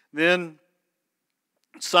 Then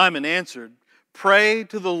Simon answered, "Pray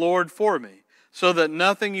to the Lord for me, so that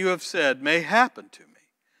nothing you have said may happen to me."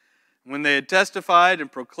 When they had testified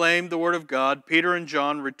and proclaimed the word of God, Peter and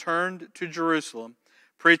John returned to Jerusalem,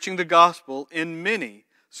 preaching the gospel in many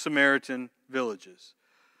Samaritan villages.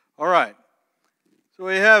 All right. So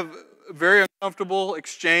we have a very uncomfortable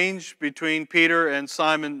exchange between Peter and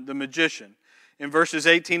Simon the magician. In verses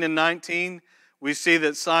 18 and 19, we see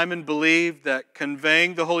that Simon believed that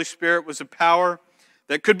conveying the Holy Spirit was a power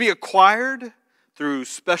that could be acquired through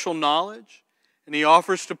special knowledge, and he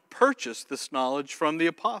offers to purchase this knowledge from the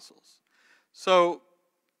apostles. So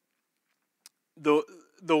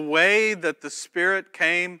the way that the Spirit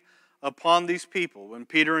came upon these people when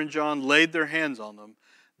Peter and John laid their hands on them,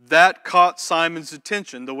 that caught Simon's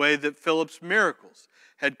attention the way that Philip's miracles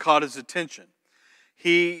had caught his attention.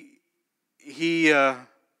 He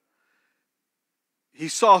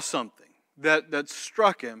saw something that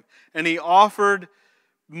struck him, and he offered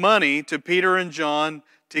money to Peter and John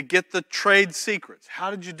to get the trade secrets. How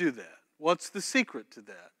did you do that? What's the secret to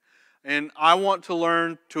that? And I want to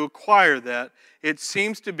learn to acquire that. It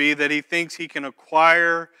seems to be that he thinks he can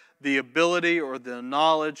acquire the ability or the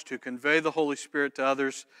knowledge to convey the Holy Spirit to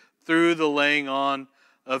others through the laying on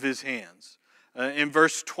of his hands. In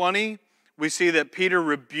verse 20, we see that Peter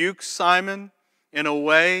rebukes Simon in a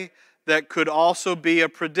way that could also be a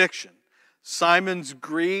prediction. Simon's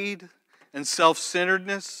greed and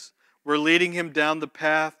self-centeredness were leading him down the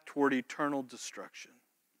path toward eternal destruction.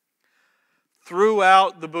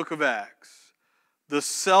 Throughout the book of Acts, the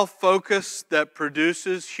self-focus that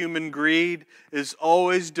produces human greed is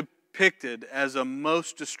always depicted as a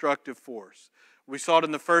most destructive force. We saw it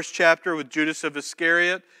in the first chapter with Judas of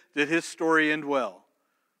Iscariot. Did his story end well?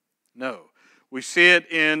 No. We see it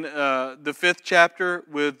in the 5th chapter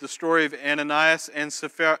with the story of Ananias and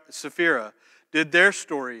Sapphira. Did their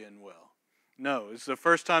story end well? No. It's the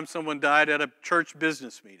first time someone died at a church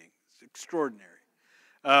business meeting. It's extraordinary.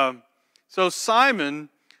 So Simon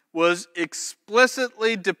was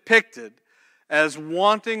explicitly depicted as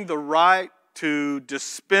wanting the right to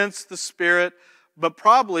dispense the Spirit, but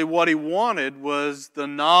probably what he wanted was the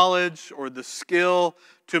knowledge or the skill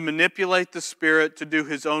to manipulate the Spirit to do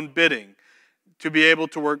his own bidding, to be able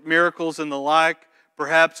to work miracles and the like,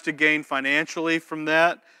 perhaps to gain financially from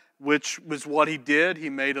that, which was what he did. He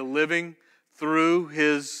made a living through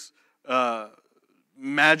his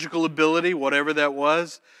magical ability, whatever that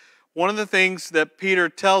was. One of the things that Peter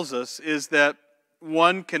tells us is that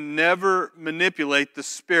one can never manipulate the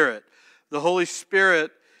Spirit. The Holy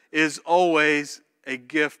Spirit is always a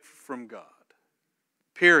gift from God.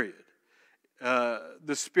 Period.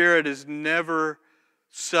 The Spirit is never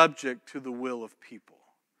subject to the will of people.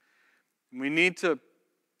 We need to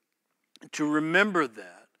remember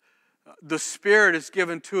that. The Spirit is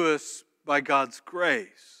given to us by God's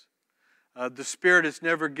grace. The Spirit is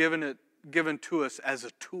never given to us as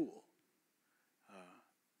a tool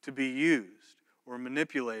to be used or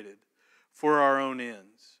manipulated for our own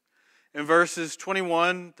ends. In verses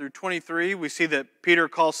 21 through 23, we see that Peter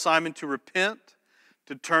calls Simon to repent,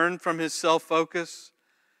 to turn from his self-focus,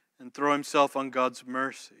 and throw himself on God's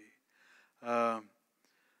mercy.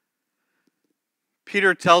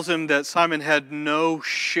 Peter tells him that Simon had no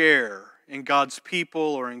share in God's people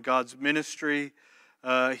or in God's ministry.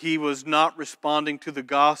 He was not responding to the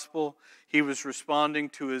gospel. He was responding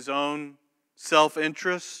to his own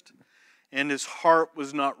self-interest, and his heart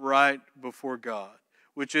was not right before God,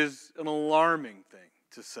 which is an alarming thing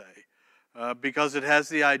to say, because it has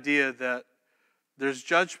the idea that there's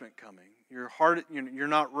judgment coming. Your heart, you're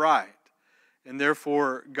not right, and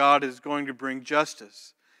therefore God is going to bring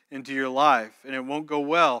justice into your life, and it won't go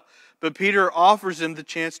well. But Peter offers him the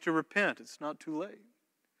chance to repent. It's not too late.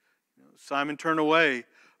 Simon turned away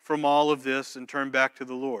from all of this and turned back to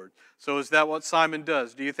the Lord. So is that what Simon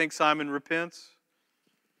does? Do you think Simon repents?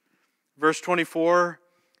 Verse 24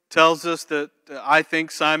 tells us that I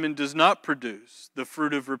think Simon does not produce the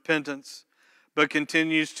fruit of repentance, but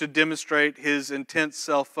continues to demonstrate his intense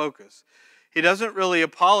self-focus. He doesn't really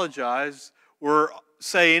apologize or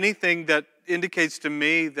say anything that indicates to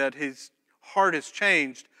me that his heart has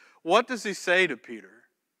changed. What does he say to Peter?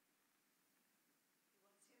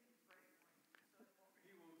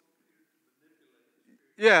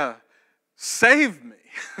 Yeah, save me.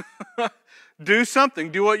 Do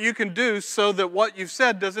something. Do what you can do so that what you've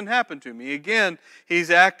said doesn't happen to me. Again,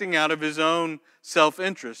 he's acting out of his own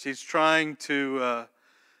self-interest. He's trying to,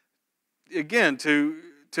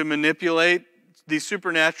 to manipulate these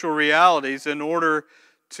supernatural realities in order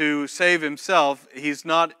to save himself. He's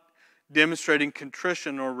not demonstrating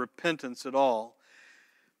contrition or repentance at all.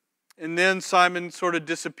 And then Simon sort of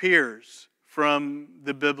disappears from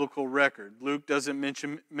the biblical record. Luke doesn't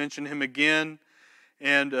mention him again.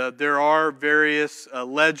 And there are various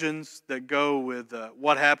legends that go with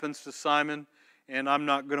what happens to Simon. And I'm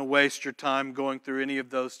not going to waste your time going through any of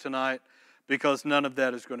those tonight, because none of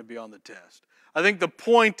that is going to be on the test. I think the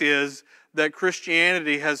point is that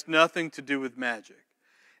Christianity has nothing to do with magic.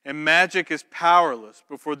 And magic is powerless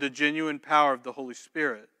before the genuine power of the Holy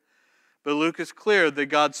Spirit. But Luke is clear that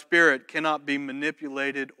God's Spirit cannot be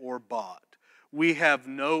manipulated or bought. We have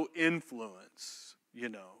no influence,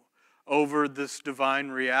 over this divine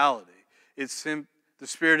reality. The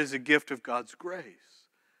Spirit is a gift of God's grace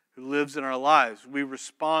who lives in our lives. We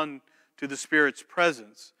respond to the Spirit's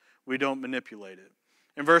presence. We don't manipulate it.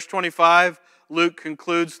 In verse 25, Luke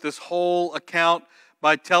concludes this whole account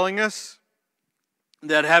by telling us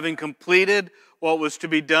that having completed what was to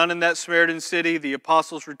be done in that Samaritan city, the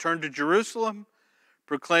apostles returned to Jerusalem,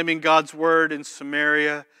 proclaiming God's word in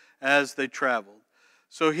Samaria as they traveled.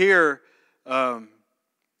 So here,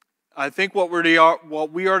 I think what we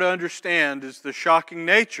are to understand is the shocking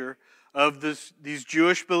nature of these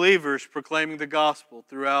Jewish believers proclaiming the gospel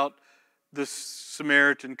throughout the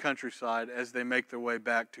Samaritan countryside as they make their way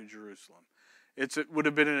back to Jerusalem. It would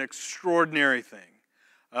have been an extraordinary thing.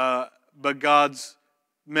 But God's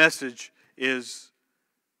message is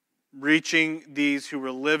reaching these who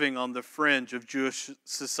were living on the fringe of Jewish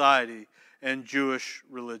society and Jewish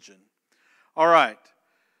religion. All right.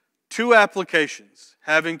 2 applications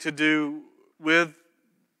having to do with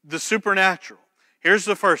the supernatural. Here's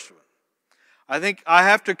the first one. I think I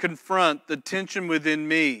have to confront the tension within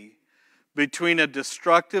me between a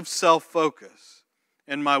destructive self-focus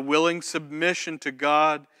and my willing submission to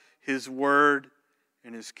God, His Word,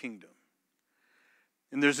 and His kingdom.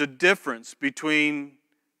 And there's a difference between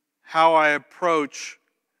how I approach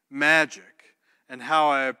magic and how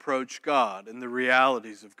I approach God and the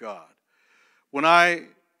realities of God. When I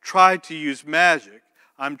try to use magic,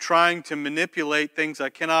 I'm trying to manipulate things I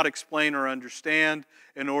cannot explain or understand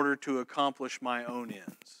in order to accomplish my own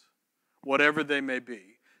ends, whatever they may be.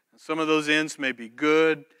 Some of those ends may be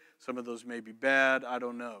good, some of those may be bad, I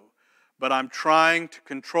don't know. But I'm trying to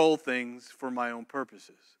control things for my own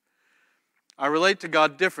purposes. I relate to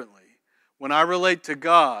God differently. When I relate to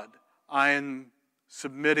God, I am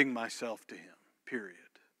submitting myself to Him, period.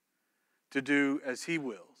 To do as He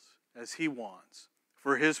wills, as He wants,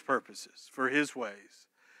 for His purposes, for His ways.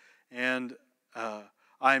 And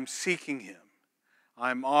I am seeking Him.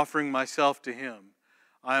 I'm offering myself to Him.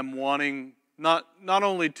 I am wanting not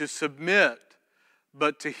only to submit,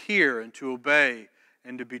 but to hear and to obey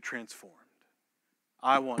and to be transformed.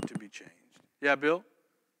 I want to be changed. Yeah, Bill?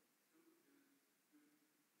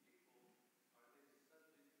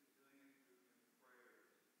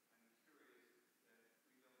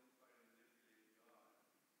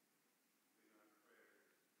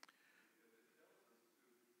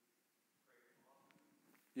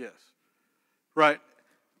 Yes. Right.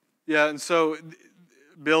 Yeah, and so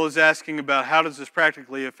Bill is asking about how does this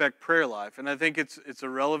practically affect prayer life? And I think it's a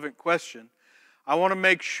relevant question. I want to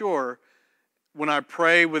make sure when I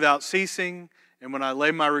pray without ceasing and when I lay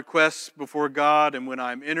my requests before God and when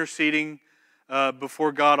I'm interceding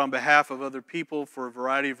before God on behalf of other people for a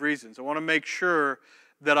variety of reasons, I want to make sure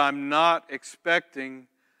that I'm not expecting,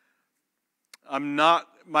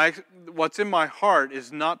 what's in my heart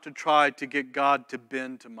is not to try to get God to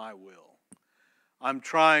bend to my will. I'm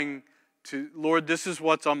trying to, Lord, this is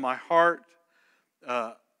what's on my heart.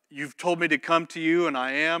 You've told me to come to you, and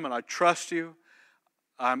I am, and I trust you.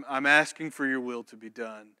 I'm asking for your will to be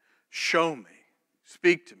done. Show me.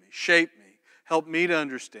 Speak to me. Shape me. Help me to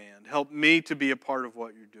understand. Help me to be a part of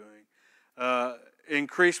what you're doing.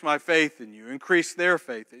 Increase my faith in you. Increase their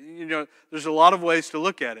faith. You know, there's a lot of ways to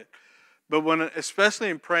look at it. But when, especially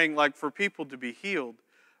in praying, like for people to be healed,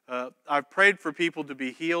 I've prayed for people to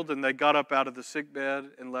be healed and they got up out of the sick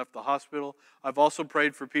bed and left the hospital. I've also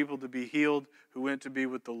prayed for people to be healed who went to be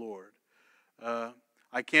with the Lord.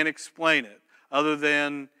 I can't explain it other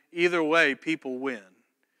than either way, people win.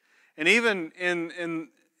 And even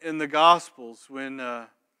in the Gospels, when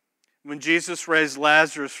Jesus raised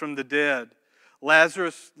Lazarus from the dead,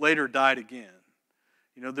 Lazarus later died again.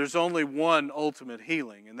 You know, there's only one ultimate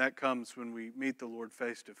healing, and that comes when we meet the Lord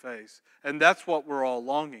face to face. And that's what we're all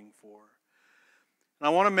longing for. And I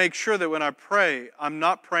want to make sure that when I pray, I'm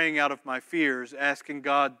not praying out of my fears, asking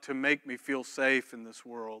God to make me feel safe in this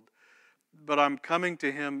world, but I'm coming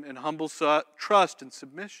to Him in humble trust and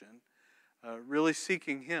submission, really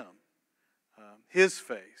seeking Him, His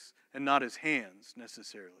face, and not His hands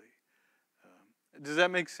necessarily. Does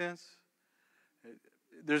that make sense?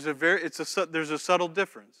 There's a subtle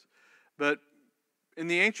difference. But in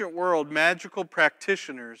the ancient world, magical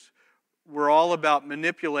practitioners were all about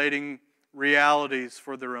manipulating realities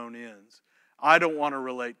for their own ends. I don't want to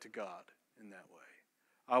relate to God in that way.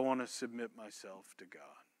 I want to submit myself to God.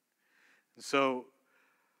 And so,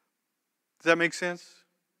 does that make sense?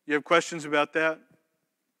 You have questions about that?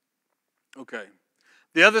 Okay.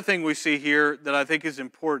 The other thing we see here that I think is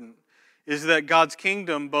important is that God's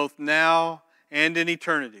kingdom, both now and in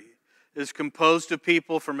eternity, is composed of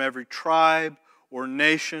people from every tribe or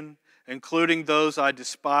nation, including those I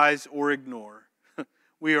despise or ignore.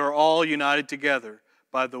 We are all united together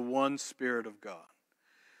by the one Spirit of God.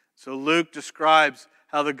 So Luke describes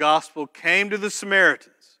how the gospel came to the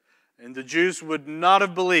Samaritans, and the Jews would not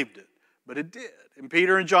have believed it, but it did. And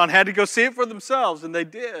Peter and John had to go see it for themselves, and they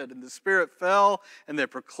did. And the Spirit fell, and they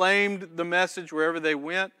proclaimed the message wherever they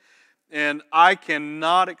went. And I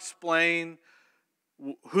cannot explain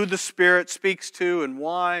who the Spirit speaks to and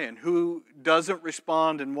why, and who doesn't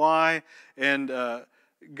respond and why. And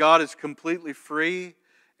God is completely free,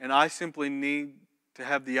 and I simply need to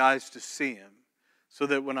have the eyes to see Him, so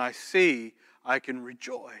that when I see, I can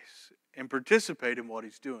rejoice and participate in what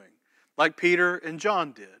He's doing, like Peter and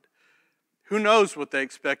John did. Who knows what they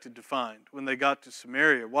expected to find when they got to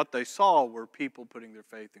Samaria? What they saw were people putting their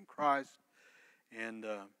faith in Christ. And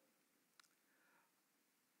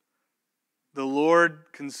the Lord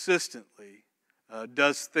consistently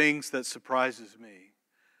does things that surprises me.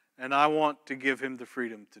 And I want to give Him the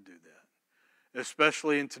freedom to do that,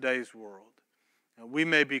 especially in today's world. Now, we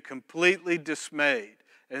may be completely dismayed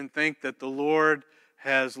and think that the Lord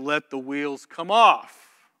has let the wheels come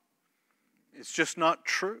off. It's just not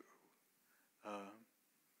true.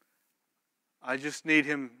 I just need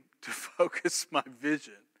Him to focus my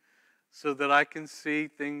vision so that I can see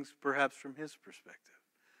things perhaps from His perspective.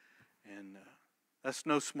 And that's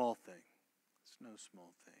no small thing. It's no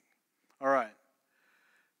small thing. All right.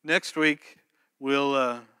 Next week,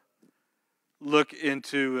 we'll look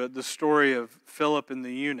into the story of Philip and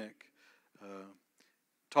the eunuch,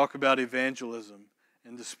 talk about evangelism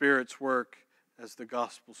and the Spirit's work as the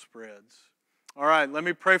gospel spreads. All right, let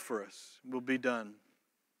me pray for us. We'll be done.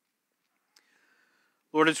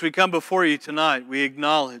 Lord, as we come before you tonight, we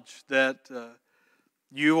acknowledge that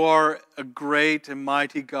you are a great and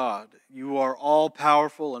mighty God. You are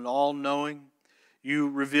all-powerful and all-knowing. You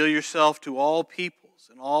reveal yourself to all peoples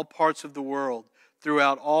and all parts of the world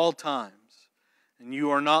throughout all times. And you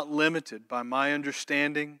are not limited by my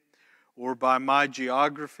understanding or by my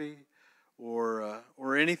geography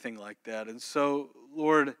or anything like that. And so,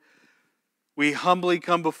 Lord, we humbly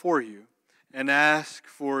come before you and ask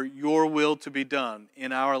for your will to be done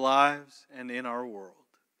in our lives and in our world.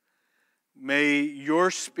 May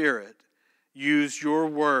your Spirit use your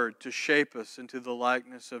word to shape us into the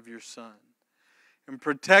likeness of your Son. And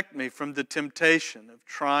protect me from the temptation of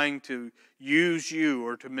trying to use you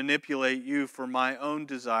or to manipulate you for my own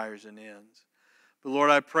desires and ends. But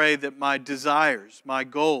Lord, I pray that my desires, my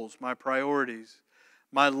goals, my priorities,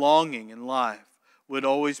 my longing in life would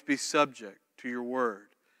always be subject to your word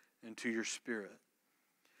and to your Spirit.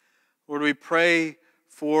 Lord, we pray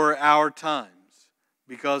for our times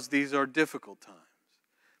because these are difficult times.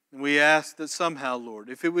 And we ask that somehow, Lord,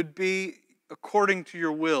 if it would be according to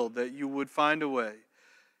your will, that you would find a way,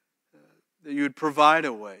 that you would provide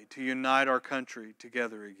a way to unite our country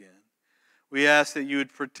together again. We ask that you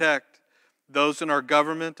would protect those in our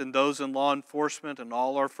government and those in law enforcement and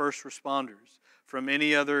all our first responders from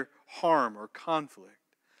any other harm or conflict.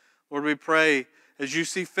 Lord, we pray as you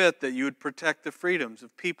see fit that you would protect the freedoms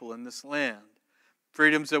of people in this land,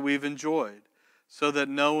 freedoms that we've enjoyed, so that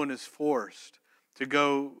no one is forced to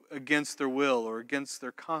go against their will or against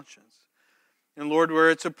their conscience. And Lord, where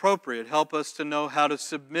it's appropriate, help us to know how to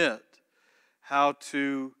submit, how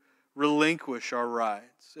to relinquish our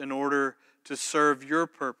rights in order to serve your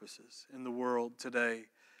purposes in the world today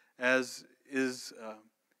as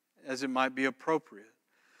it might be appropriate.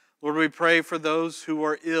 Lord, we pray for those who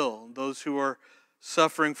are ill, those who are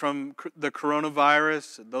suffering from the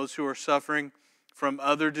coronavirus, those who are suffering from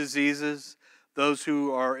other diseases, those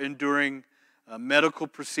who are enduring medical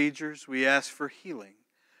procedures. We ask for healing,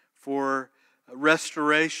 for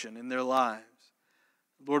restoration in their lives.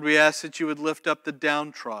 Lord, we ask that you would lift up the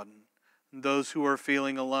downtrodden, those who are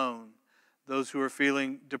feeling alone, those who are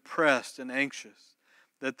feeling depressed and anxious,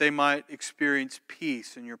 that they might experience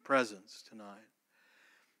peace in your presence tonight.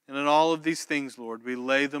 And in all of these things, Lord, we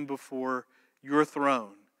lay them before your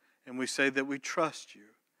throne, and we say that we trust you.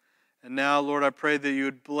 And now, Lord, I pray that you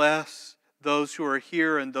would bless those who are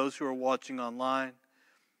here and those who are watching online,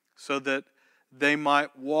 so that they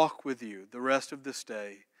might walk with you the rest of this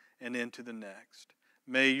day and into the next.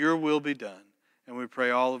 May your will be done. And we pray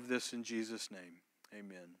all of this in Jesus' name.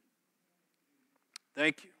 Amen.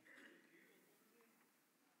 Thank you.